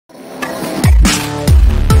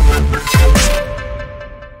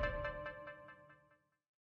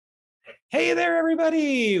Hey there,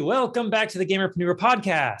 everybody. Welcome back to the Gamerpreneur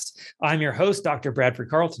podcast. I'm your host, Dr. Bradford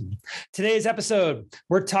Carlton. Today's episode,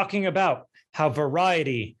 we're talking about how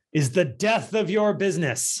variety is the death of your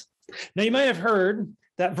business. Now, you might have heard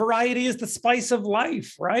that variety is the spice of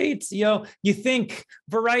life, right? You think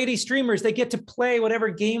variety streamers, they get to play whatever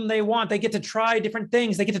game they want. They get to try different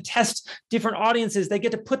things. They get to test different audiences. They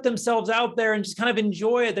get to put themselves out there and just kind of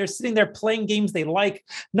enjoy it. They're sitting there playing games they like,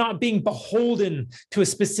 not being beholden to a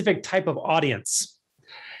specific type of audience.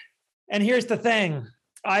 And here's the thing.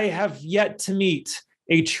 I have yet to meet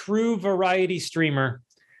a true variety streamer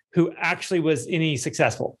who actually was any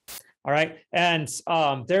successful. All right. And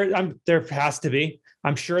there has to be.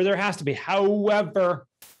 I'm sure there has to be. However,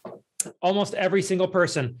 almost every single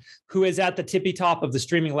person who is at the tippy top of the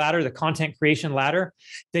streaming ladder, the content creation ladder,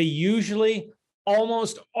 they usually,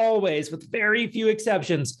 almost always, with very few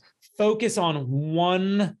exceptions, focus on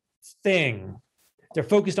one thing. They're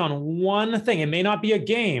focused on one thing. It may not be a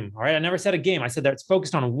game. All right. I never said a game. I said that it's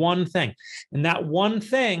focused on one thing. And that one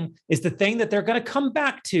thing is the thing that they're going to come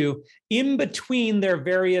back to in between their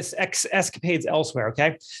various escapades elsewhere.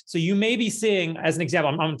 Okay. So you may be seeing, as an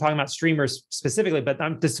example, I'm talking about streamers specifically, but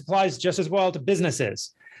this applies just as well to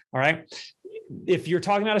businesses. All right. If you're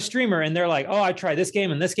talking about a streamer and they're like, oh, I tried this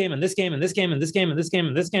game and this game and this game and this game and this game and this game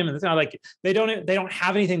and this game and this game, like they don't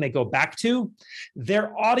have anything they go back to.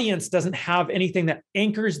 Their audience doesn't have anything that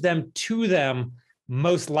anchors them to them,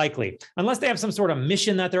 most likely, unless they have some sort of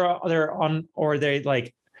mission that they're on, or they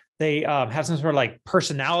have some sort of like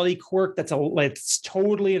personality quirk it's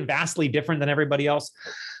totally and vastly different than everybody else.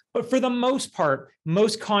 But for the most part,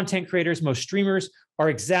 most content creators, most streamers are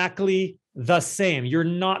exactly the same. You're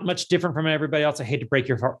not much different from everybody else. I hate to break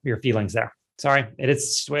your feelings there. Sorry,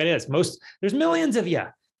 it's the way it is. There's millions of you,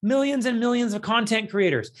 millions and millions of content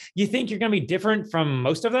creators. You think you're going to be different from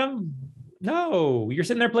most of them? No, you're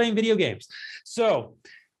sitting there playing video games. So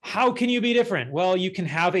how can you be different? Well, you can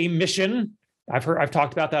have a mission. I've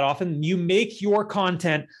talked about that often. You make your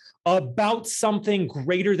content about something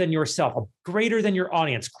greater than yourself, greater than your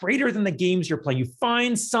audience, greater than the games you're playing. You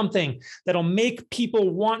find something that'll make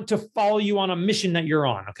people want to follow you on a mission that you're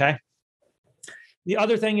on, okay? The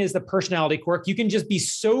other thing is the personality quirk. You can just be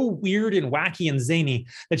so weird and wacky and zany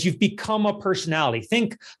that you've become a personality.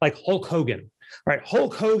 Think like Hulk Hogan, right?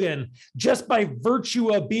 Hulk Hogan, just by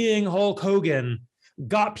virtue of being Hulk Hogan,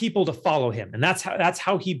 got people to follow him. And that's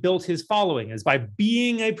how he built his following, is by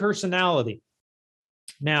being a personality.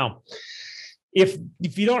 Now, if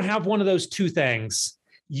you don't have one of those two things,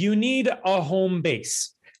 you need a home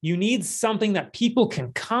base. You need something that people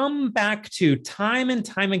can come back to time and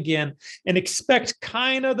time again and expect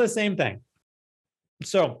kind of the same thing.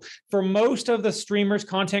 So for most of the streamers,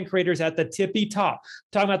 content creators at the tippy top,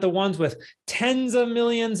 talking about the ones with tens of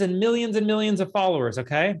millions and millions of followers,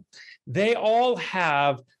 okay? They all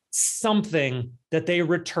have something that they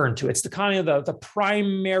return to. It's the kind of the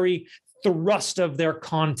primary thrust of their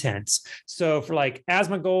content. So for like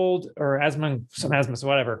Asmongold or Asmos,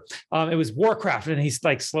 whatever, it was Warcraft, and he's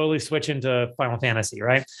like slowly switching to Final Fantasy,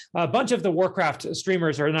 right? A bunch of the Warcraft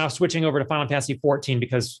streamers are now switching over to Final Fantasy 14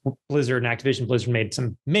 because Blizzard and Activision Blizzard made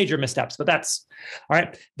some major missteps, but that's all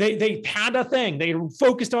right. They had a thing. They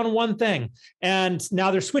focused on one thing, and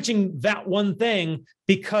now they're switching that one thing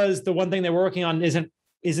because the one thing they were working on isn't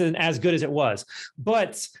as good as it was.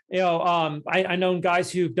 But, I know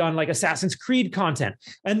guys who've done like Assassin's Creed content,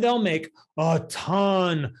 and they'll make a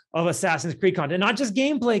ton of Assassin's Creed content, not just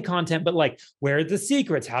gameplay content, but like where are the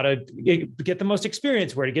secrets, how to get the most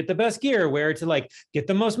experience, where to get the best gear, where to like get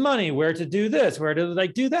the most money, where to do this, where to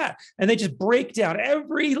like do that. And they just break down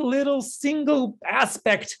every little single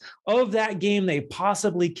aspect of that game they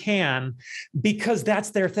possibly can, because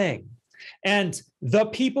that's their thing. And the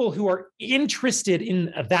people who are interested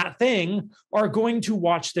in that thing are going to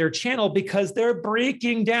watch their channel because they're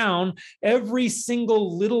breaking down every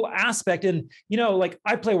single little aspect. And, like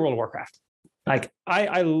I play World of Warcraft. Like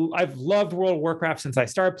I've loved World of Warcraft since I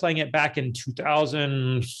started playing it back in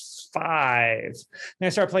 2005. And I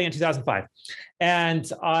started playing in 2005.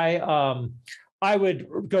 And I would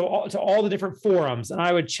go to all the different forums, and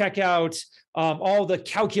I would check out all the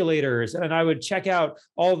calculators, and I would check out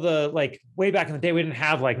all the, like, way back in the day, we didn't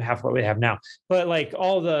have like half what we have now, but like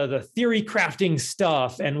all the theory crafting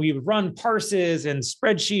stuff, and we would run parses and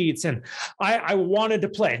spreadsheets, and I wanted to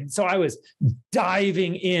play. So I was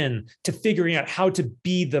diving in to figuring out how to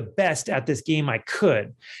be the best at this game I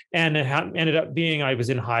could. And it ended up being, I was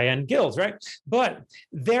in high-end guilds, right? But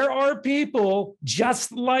there are people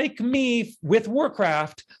just like me with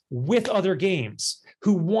Warcraft, with other games.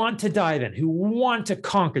 who want to dive in, who want to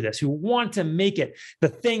conquer this, who want to make it the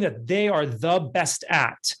thing that they are the best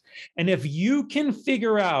at. And if you can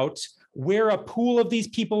figure out where a pool of these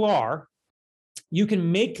people are, you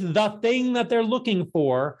can make the thing that they're looking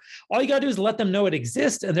for. All you got to do is let them know it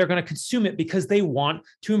exists, and they're going to consume it because they want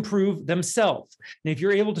to improve themselves. And if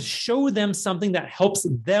you're able to show them something that helps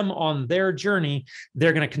them on their journey,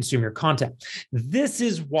 they're going to consume your content. This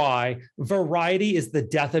is why variety is the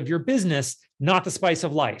death of your business, not the spice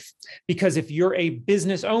of life. Because if you're a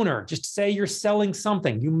business owner, just say you're selling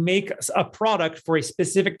something, you make a product for a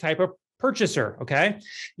specific type of purchaser, okay?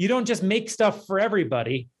 You don't just make stuff for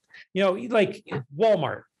everybody. Like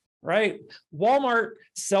Walmart, right? Walmart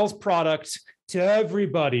sells product to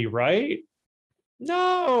everybody, right?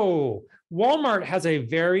 No, Walmart has a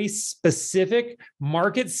very specific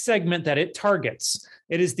market segment that it targets.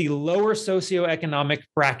 It is the lower socioeconomic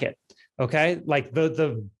bracket, okay? Like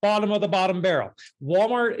the bottom of the bottom barrel.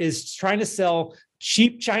 Walmart is trying to sell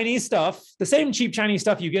cheap Chinese stuff, the same cheap Chinese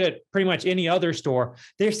stuff you get at pretty much any other store.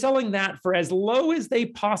 They're selling that for as low as they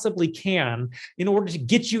possibly can in order to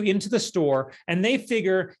get you into the store. And they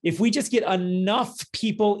figure if we just get enough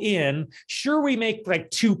people in, sure, we make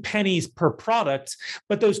like 2 pennies per product,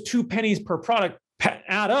 but those 2 pennies per product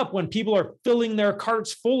add up when people are filling their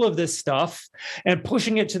carts full of this stuff and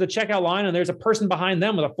pushing it to the checkout line. And there's a person behind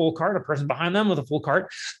them with a full cart, a person behind them with a full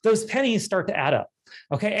cart. Those pennies start to add up.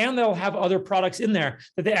 Okay. And they'll have other products in there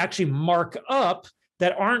that they actually mark up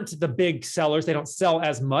that aren't the big sellers. They don't sell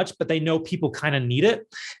as much, but they know people kind of need it.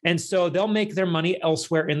 And so they'll make their money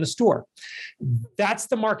elsewhere in the store. That's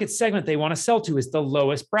the market segment they want to sell to, is the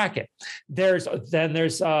lowest bracket. There's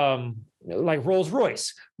like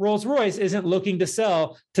Rolls-Royce. Rolls-Royce isn't looking to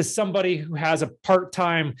sell to somebody who has a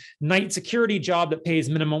part-time night security job that pays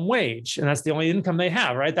minimum wage, and that's the only income they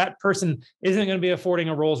have, right? That person isn't going to be affording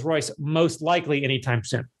a Rolls-Royce most likely anytime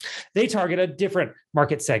soon. They target a different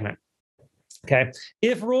market segment. Okay.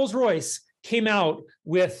 If Rolls-Royce came out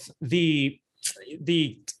with the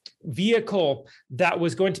vehicle that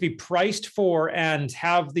was going to be priced for and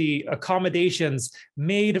have the accommodations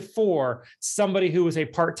made for somebody who was a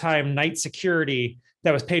part-time night security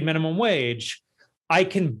that was paid minimum wage, I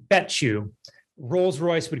can bet you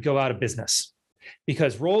Rolls-Royce would go out of business,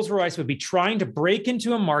 because Rolls-Royce would be trying to break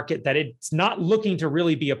into a market that it's not looking to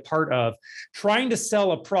really be a part of, trying to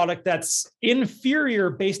sell a product that's inferior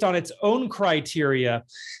based on its own criteria.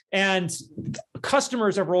 And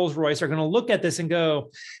customers of Rolls-Royce are going to look at this and go,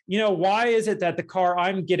 why is it that the car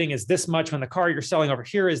I'm getting is this much when the car you're selling over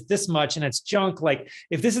here is this much and it's junk? Like,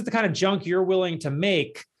 if this is the kind of junk you're willing to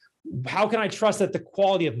make, how can I trust that the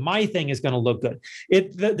quality of my thing is going to look good?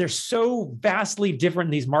 They're so vastly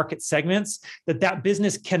different, these market segments, that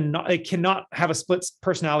business cannot have a split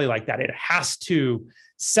personality like that. It has to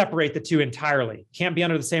separate the two entirely. Can't be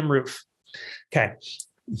under the same roof. Okay.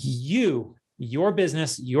 Your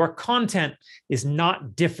business, your content is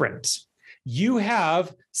not different. You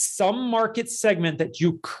have some market segment that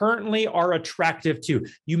you currently are attractive to.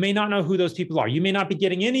 You may not know who those people are. You may not be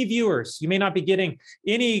getting any viewers. You may not be getting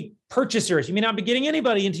any purchasers. You may not be getting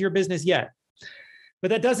anybody into your business yet. But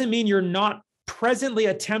that doesn't mean you're not presently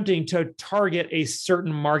attempting to target a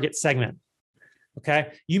certain market segment.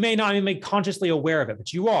 Okay. You may not even be consciously aware of it,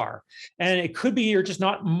 but you are. And it could be you're just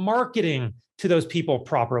not marketing to those people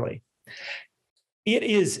properly. It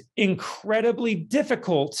is incredibly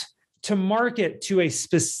difficult to market to a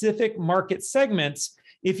specific market segment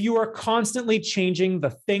if you are constantly changing the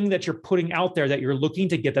thing that you're putting out there that you're looking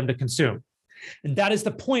to get them to consume. And that is the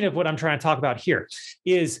point of what I'm trying to talk about here,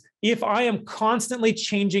 is if I am constantly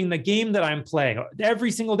changing the game that I'm playing, every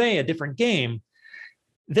single day a different game,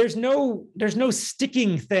 there's no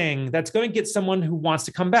sticking thing that's going to get someone who wants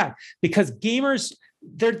to come back, because gamers,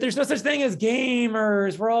 there's no such thing as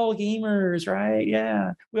gamers. We're all gamers, right?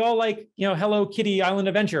 Yeah. We all like, Hello Kitty Island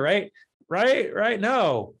Adventure, right? Right?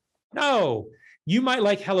 No. You might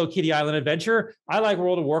like Hello Kitty Island Adventure. I like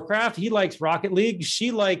World of Warcraft. He likes Rocket League. She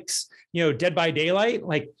likes, Dead by Daylight.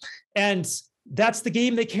 And that's the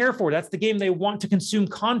game they care for. That's the game they want to consume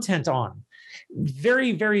content on.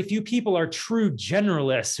 Very, very few people are true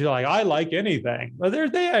generalists who are like, I like anything. Well,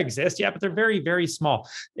 they exist, yeah, but they're very, very small.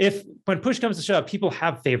 When push comes to shove, people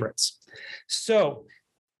have favorites. So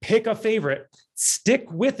pick a favorite,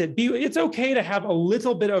 stick with it. It's okay to have a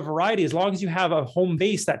little bit of variety as long as you have a home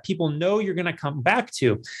base that people know you're going to come back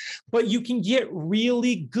to. But you can get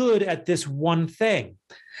really good at this one thing.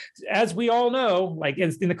 As we all know, like in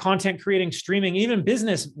the content creating, streaming, even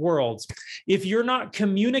business worlds, if you're not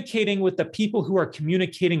communicating with the people who are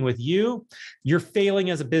communicating with you, you're failing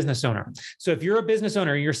as a business owner. So if you're a business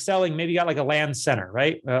owner, you're selling, maybe you got like a LAN center,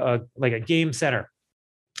 right? Like a game center.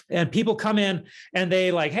 And people come in and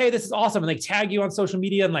they like, hey, this is awesome. And they tag you on social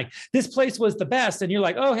media and like, this place was the best. And you're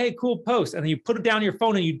like, oh, hey, cool post. And then you put it down your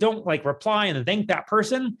phone and you don't like reply and thank that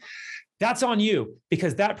person. That's on you,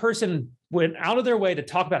 because that person went out of their way to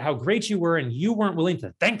talk about how great you were and you weren't willing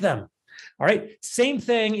to thank them. All right. Same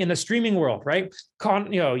thing in the streaming world, right?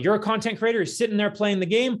 You're a content creator, you're sitting there playing the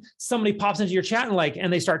game. Somebody pops into your chat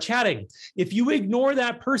and they start chatting. If you ignore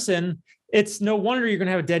that person, it's no wonder you're going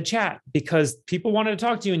to have a dead chat, because people wanted to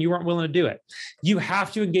talk to you and you weren't willing to do it. You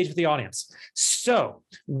have to engage with the audience. So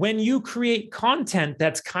when you create content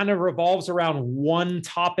that's kind of revolves around one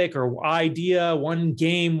topic or idea, one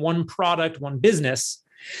game, one product, one business,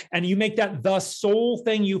 and you make that the sole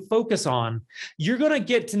thing you focus on, you're going to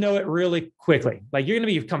get to know it really quickly. Like you're going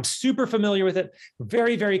to become super familiar with it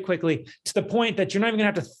very, very quickly, to the point that you're not even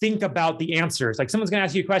going to have to think about the answers. Like someone's going to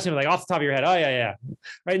ask you a question like off the top of your head. Oh yeah.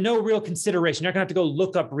 Right. No real consideration. You're not going to have to go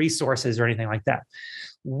look up resources or anything like that,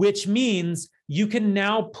 which means you can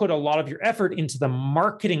now put a lot of your effort into the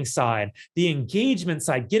marketing side, the engagement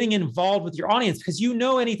side, getting involved with your audience, because you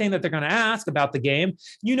know anything that they're going to ask about the game.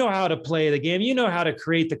 You know how to play the game. You know how to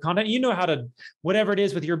create the content. You know how to, whatever it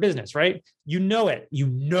is with your business, right? You know it.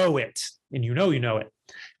 And you know it.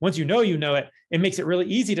 Once you know it, it makes it really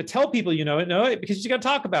easy to tell people you know it because you just got to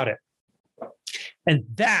talk about it. And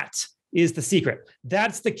that is the secret.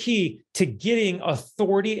 That's the key to getting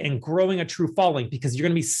authority and growing a true following, because you're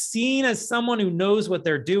going to be seen as someone who knows what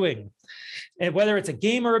they're doing. And whether it's a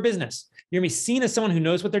game or a business, you're going to be seen as someone who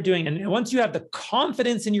knows what they're doing. And once you have the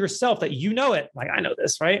confidence in yourself that you know it, like I know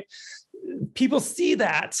this, right? People see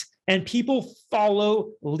that and people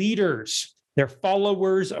follow leaders. They're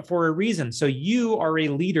followers for a reason. So you are a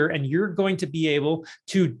leader and you're going to be able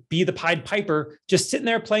to be the Pied Piper, just sitting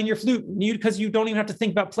there playing your flute, because you don't even have to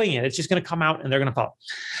think about playing it. It's just going to come out and they're going to follow.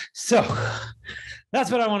 So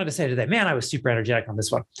that's what I wanted to say today. Man, I was super energetic on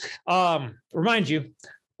this one. Remind you,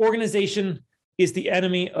 organization is the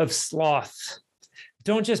enemy of sloth.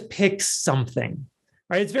 Don't just pick something.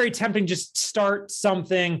 Right? It's very tempting to just start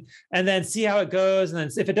something and then see how it goes. And then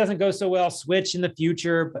if it doesn't go so well, switch in the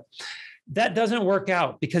future. But that doesn't work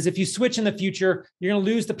out, because if you switch in the future, you're going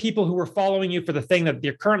to lose the people who were following you for the thing that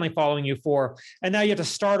you're currently following you for. And now you have to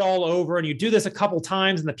start all over, and you do this a couple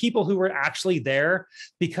times. And the people who were actually there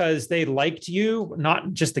because they liked you,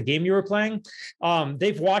 not just the game you were playing,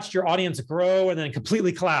 they've watched your audience grow and then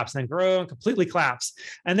completely collapse, and then grow and completely collapse.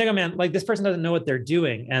 And they're going, man, like this person doesn't know what they're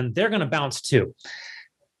doing, and they're going to bounce too.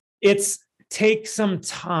 Take some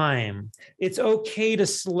time. It's okay to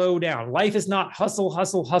slow down. Life is not hustle,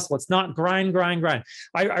 hustle, hustle. It's not grind, grind, grind.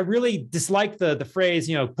 I really dislike the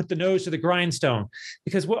phrase, put the nose to the grindstone,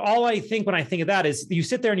 because all I think when I think of that is you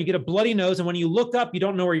sit there and you get a bloody nose. And when you look up, you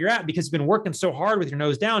don't know where you're at because you've been working so hard with your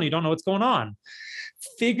nose down. You don't know what's going on.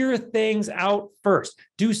 Figure things out first.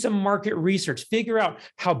 Do some market research. Figure out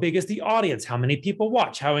how big is the audience? How many people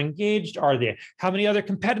watch? How engaged are they? How many other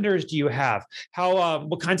competitors do you have?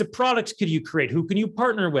 What kinds of products could you create? Who can you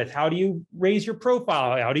partner with? How do you raise your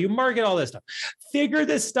profile? How do you market all this stuff? Figure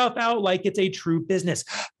this stuff out like it's a true business,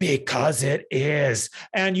 because it is.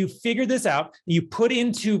 And you figure this out. You put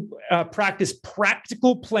into practice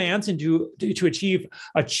practical plans and to achieve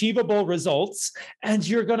achievable results, and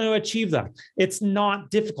you're going to achieve them. It's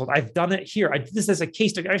not difficult. I've done it here. I did this as a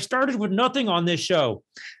case study. I started with nothing on this show.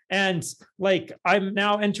 And like, I'm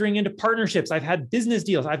now entering into partnerships. I've had business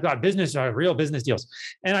deals. I've got real business deals.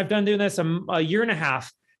 And I've done doing this a year and a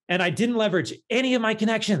half. And I didn't leverage any of my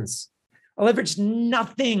connections. I leveraged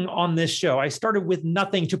nothing on this show. I started with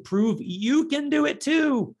nothing to prove you can do it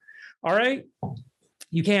too. All right.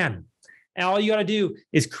 You can. And all you got to do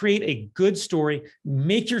is create a good story,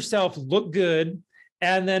 make yourself look good,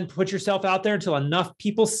 and then put yourself out there until enough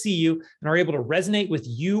people see you and are able to resonate with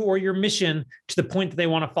you or your mission to the point that they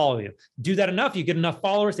want to follow you. Do that enough, you get enough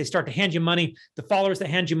followers, they start to hand you money. The followers that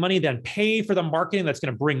hand you money then pay for the marketing that's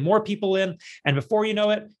going to bring more people in. And before you know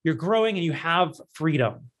it, you're growing and you have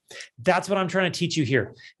freedom. That's what I'm trying to teach you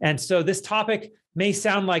here. And so this topic may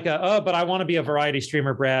sound like but I want to be a variety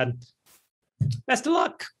streamer, Brad. Best of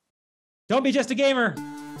luck. Don't be just a gamer.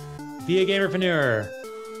 Be a gamerpreneur.